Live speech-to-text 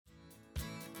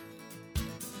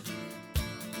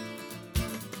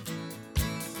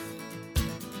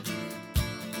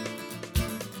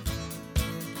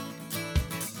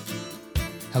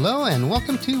Hello and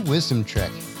welcome to Wisdom Trek.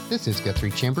 This is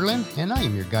Guthrie Chamberlain, and I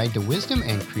am your guide to wisdom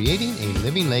and creating a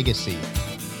living legacy.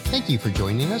 Thank you for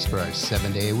joining us for our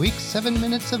 7-day-a-week, 7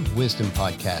 Minutes of Wisdom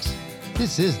podcast.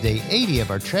 This is day 80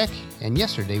 of our trek, and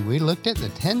yesterday we looked at the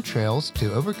 10 trails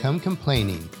to overcome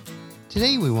complaining.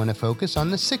 Today we want to focus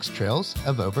on the 6 trails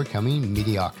of overcoming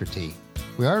mediocrity.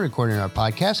 We are recording our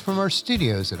podcast from our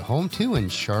studios at Home 2 in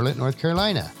Charlotte, North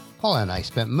Carolina. Paula and I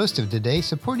spent most of today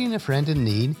supporting a friend in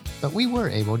need, but we were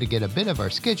able to get a bit of our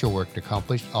schedule work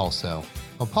accomplished also.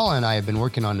 While Paula and I have been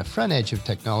working on the front edge of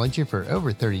technology for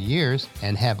over 30 years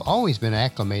and have always been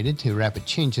acclimated to rapid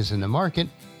changes in the market,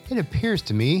 it appears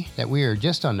to me that we are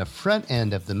just on the front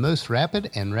end of the most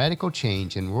rapid and radical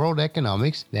change in world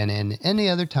economics than in any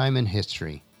other time in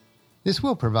history. This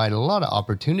will provide a lot of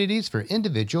opportunities for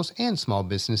individuals and small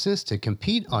businesses to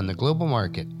compete on the global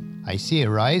market. I see a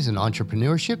rise in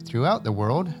entrepreneurship throughout the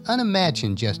world,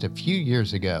 unimagined just a few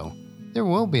years ago. There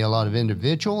will be a lot of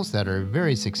individuals that are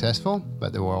very successful,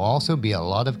 but there will also be a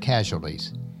lot of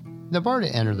casualties. The bar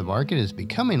to enter the market is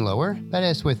becoming lower, but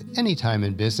as with any time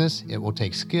in business, it will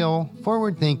take skill,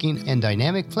 forward thinking, and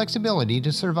dynamic flexibility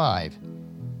to survive.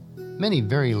 Many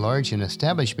very large and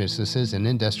established businesses and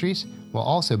industries will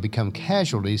also become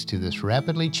casualties to this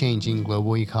rapidly changing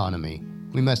global economy.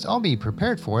 We must all be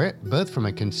prepared for it, both from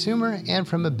a consumer and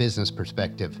from a business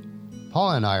perspective.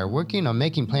 Paula and I are working on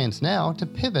making plans now to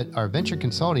pivot our venture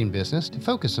consulting business to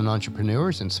focus on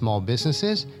entrepreneurs and small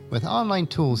businesses with online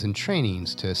tools and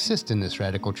trainings to assist in this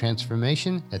radical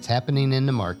transformation that's happening in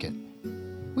the market.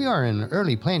 We are in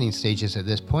early planning stages at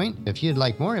this point. If you'd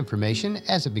like more information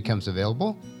as it becomes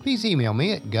available, please email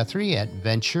me at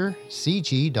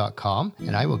guthrie@venturecg.com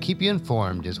and I will keep you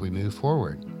informed as we move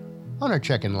forward. On our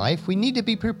trek in life, we need to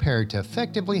be prepared to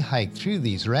effectively hike through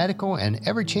these radical and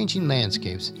ever-changing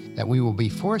landscapes that we will be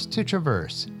forced to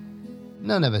traverse.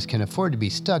 None of us can afford to be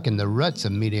stuck in the ruts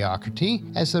of mediocrity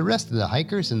as the rest of the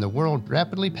hikers in the world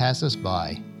rapidly pass us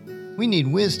by. We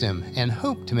need wisdom and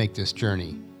hope to make this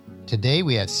journey. Today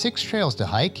we have 6 trails to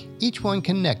hike, each one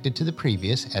connected to the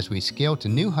previous as we scale to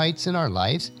new heights in our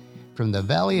lives, from the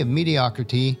valley of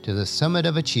mediocrity to the summit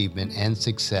of achievement and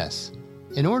success.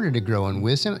 In order to grow in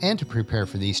wisdom and to prepare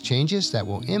for these changes that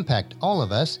will impact all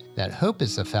of us, that hope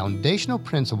is the foundational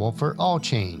principle for all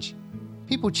change.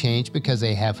 People change because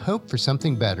they have hope for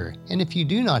something better, and if you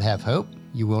do not have hope,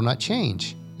 you will not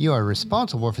change. You are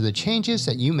responsible for the changes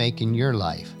that you make in your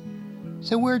life.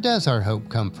 So where does our hope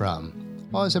come from?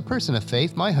 Well, as a person of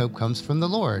faith, my hope comes from the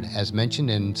Lord, as mentioned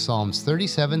in Psalms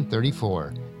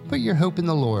 37:34. Put your hope in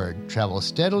the Lord. Travel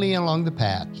steadily along the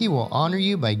path. He will honor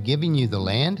you by giving you the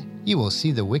land. You will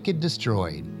see the wicked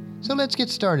destroyed. So let's get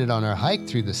started on our hike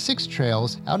through the 6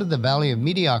 trails out of the valley of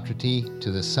mediocrity to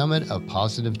the summit of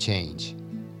positive change.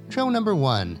 Trail number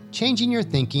 1, changing your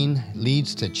thinking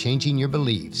leads to changing your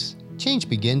beliefs. Change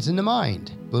begins in the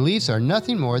mind. Beliefs are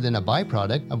nothing more than a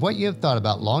byproduct of what you have thought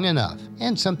about long enough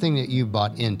and something that you've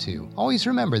bought into. Always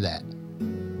remember that.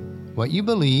 What you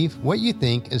believe, what you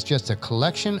think, is just a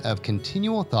collection of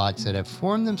continual thoughts that have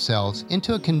formed themselves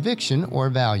into a conviction or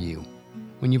value.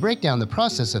 When you break down the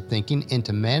process of thinking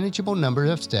into manageable number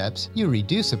of steps, you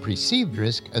reduce the perceived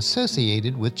risk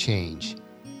associated with change.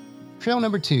 Trail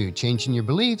number 2, changing your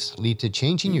beliefs lead to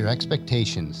changing your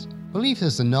expectations. Belief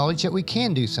is the knowledge that we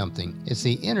can do something. It's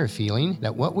the inner feeling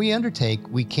that what we undertake,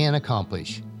 we can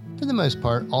accomplish. For the most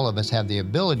part, all of us have the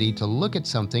ability to look at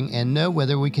something and know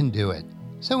whether we can do it.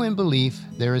 So in belief,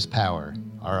 there is power.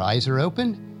 Our eyes are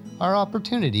opened, our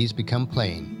opportunities become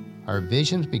plain, our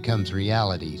visions becomes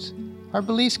realities. Our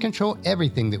beliefs control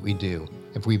everything that we do.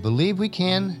 If we believe we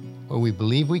can, or we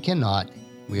believe we cannot,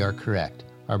 we are correct.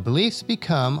 Our beliefs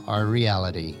become our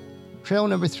reality. Trail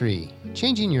number 3,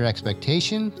 changing your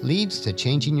expectation leads to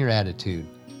changing your attitude.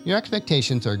 Your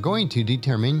expectations are going to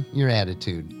determine your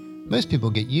attitude. Most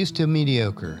people get used to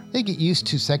mediocre. They get used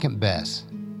to second best.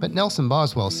 But Nelson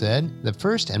Boswell said, the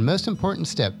first and most important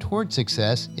step toward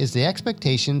success is the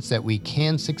expectations that we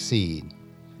can succeed.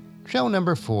 Trail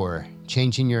number 4,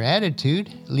 changing your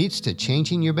attitude leads to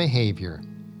changing your behavior.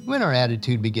 When our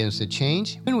attitude begins to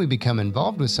change, when we become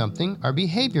involved with something, our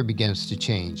behavior begins to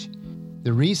change.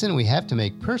 The reason we have to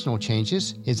make personal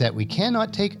changes is that we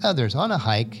cannot take others on a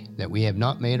hike that we have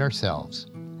not made ourselves.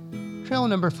 Trail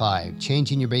number 5,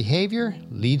 changing your behavior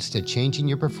leads to changing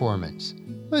your performance.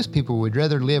 Most people would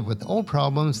rather live with old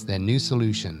problems than new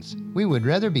solutions. We would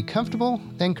rather be comfortable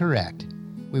than correct.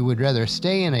 We would rather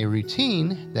stay in a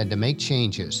routine than to make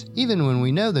changes, even when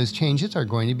we know those changes are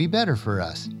going to be better for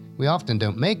us. We often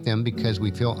don't make them because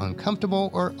we feel uncomfortable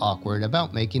or awkward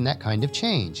about making that kind of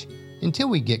change. Until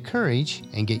we get courage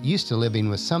and get used to living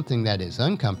with something that is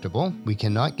uncomfortable, we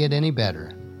cannot get any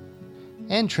better.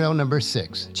 And trail number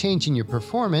 6, changing your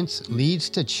performance leads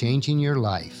to changing your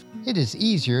life. It is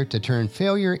easier to turn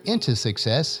failure into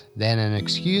success than an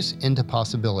excuse into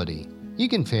possibility. You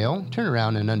can fail, turn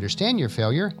around and understand your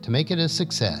failure to make it a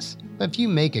success. But if you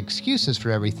make excuses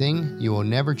for everything, you will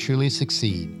never truly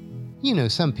succeed. You know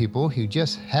some people who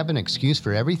just have an excuse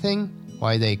for everything?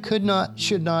 Why they could not,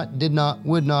 should not, did not,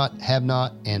 would not, have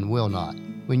not, and will not.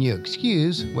 When you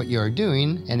excuse what you are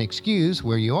doing and excuse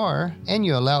where you are, and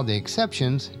you allow the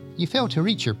exceptions, you fail to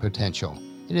reach your potential.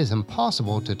 It is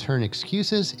impossible to turn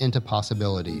excuses into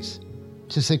possibilities.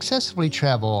 To successfully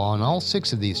travel on all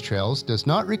 6 of these trails does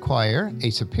not require a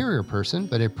superior person,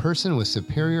 but a person with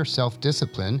superior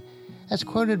self-discipline, as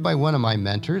quoted by one of my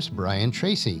mentors, Brian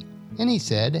Tracy. And he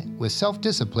said, with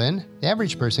self-discipline, the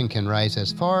average person can rise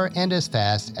as far and as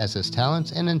fast as his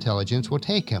talents and intelligence will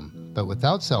take him. But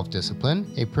without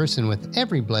self-discipline, a person with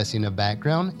every blessing of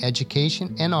background,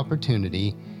 education, and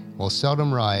opportunity will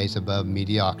seldom rise above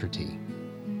mediocrity.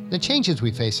 The changes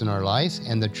we face in our lives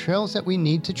and the trails that we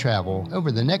need to travel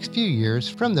over the next few years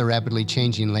from the rapidly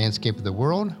changing landscape of the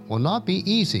world will not be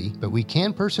easy, but we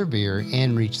can persevere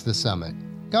and reach the summit.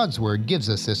 God's Word gives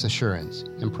us this assurance.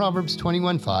 In Proverbs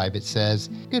 21:5 it says,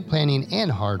 "Good planning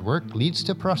and hard work leads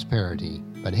to prosperity,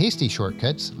 but hasty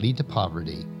shortcuts lead to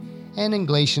poverty." And in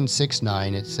Galatians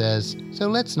 6:9 it says, "So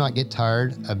let's not get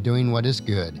tired of doing what is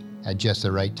good. At just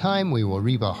the right time we will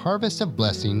reap a harvest of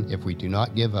blessing if we do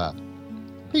not give up."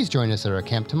 Please join us at our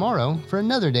camp tomorrow for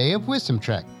another day of Wisdom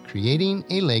Trek, Creating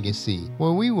a Legacy,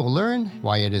 where we will learn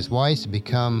why it is wise to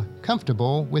become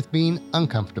comfortable with being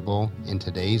uncomfortable in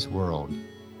today's world.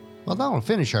 Well, that will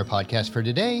finish our podcast for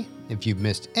today. If you've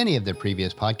missed any of the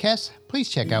previous podcasts, please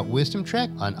check out Wisdom Trek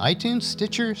on iTunes,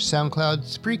 Stitcher, SoundCloud,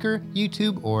 Spreaker,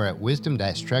 YouTube, or at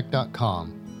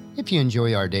wisdom-trek.com. If you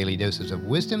enjoy our daily doses of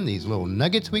wisdom, these little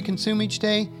nuggets we consume each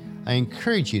day, I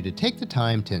encourage you to take the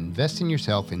time to invest in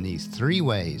yourself in these 3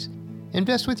 ways.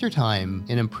 Invest with your time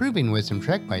in improving Wisdom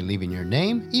Trek by leaving your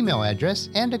name, email address,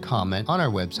 and a comment on our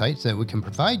website so that we can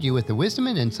provide you with the wisdom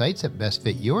and insights that best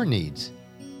fit your needs.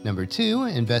 Number 2,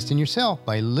 invest in yourself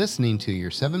by listening to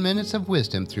your 7 minutes of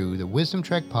wisdom through the Wisdom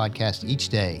Trek podcast each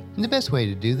day. And the best way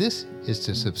to do this is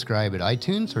to subscribe at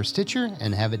iTunes or Stitcher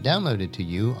and have it downloaded to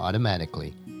you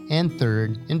automatically. And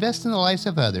third, invest in the lives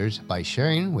of others by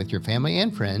sharing with your family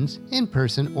and friends, in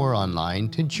person or online,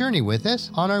 to journey with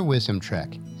us on our Wisdom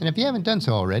Trek. And if you haven't done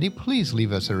so already, please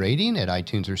leave us a rating at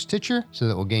iTunes or Stitcher so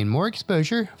that we'll gain more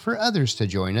exposure for others to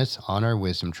join us on our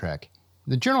Wisdom Trek.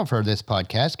 The journal for this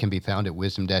podcast can be found at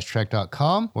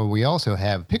wisdom-trek.com, where we also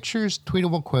have pictures,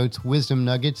 tweetable quotes, wisdom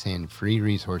nuggets, and free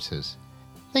resources.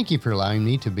 Thank you for allowing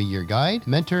me to be your guide,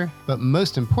 mentor, but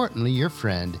most importantly, your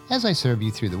friend, as I serve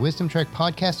you through the Wisdom Trek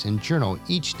podcast and journal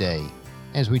each day.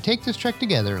 As we take this trek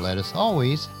together, let us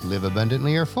always live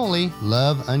abundantly or fully,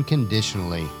 love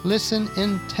unconditionally, listen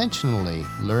intentionally,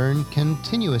 learn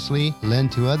continuously,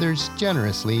 lend to others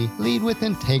generously, lead with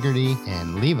integrity,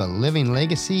 and leave a living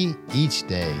legacy each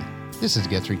day. This is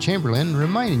Guthrie Chamberlain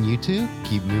reminding you to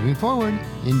keep moving forward,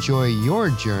 enjoy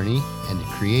your journey, and to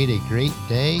create a great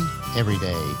day every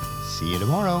day. See you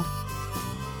tomorrow.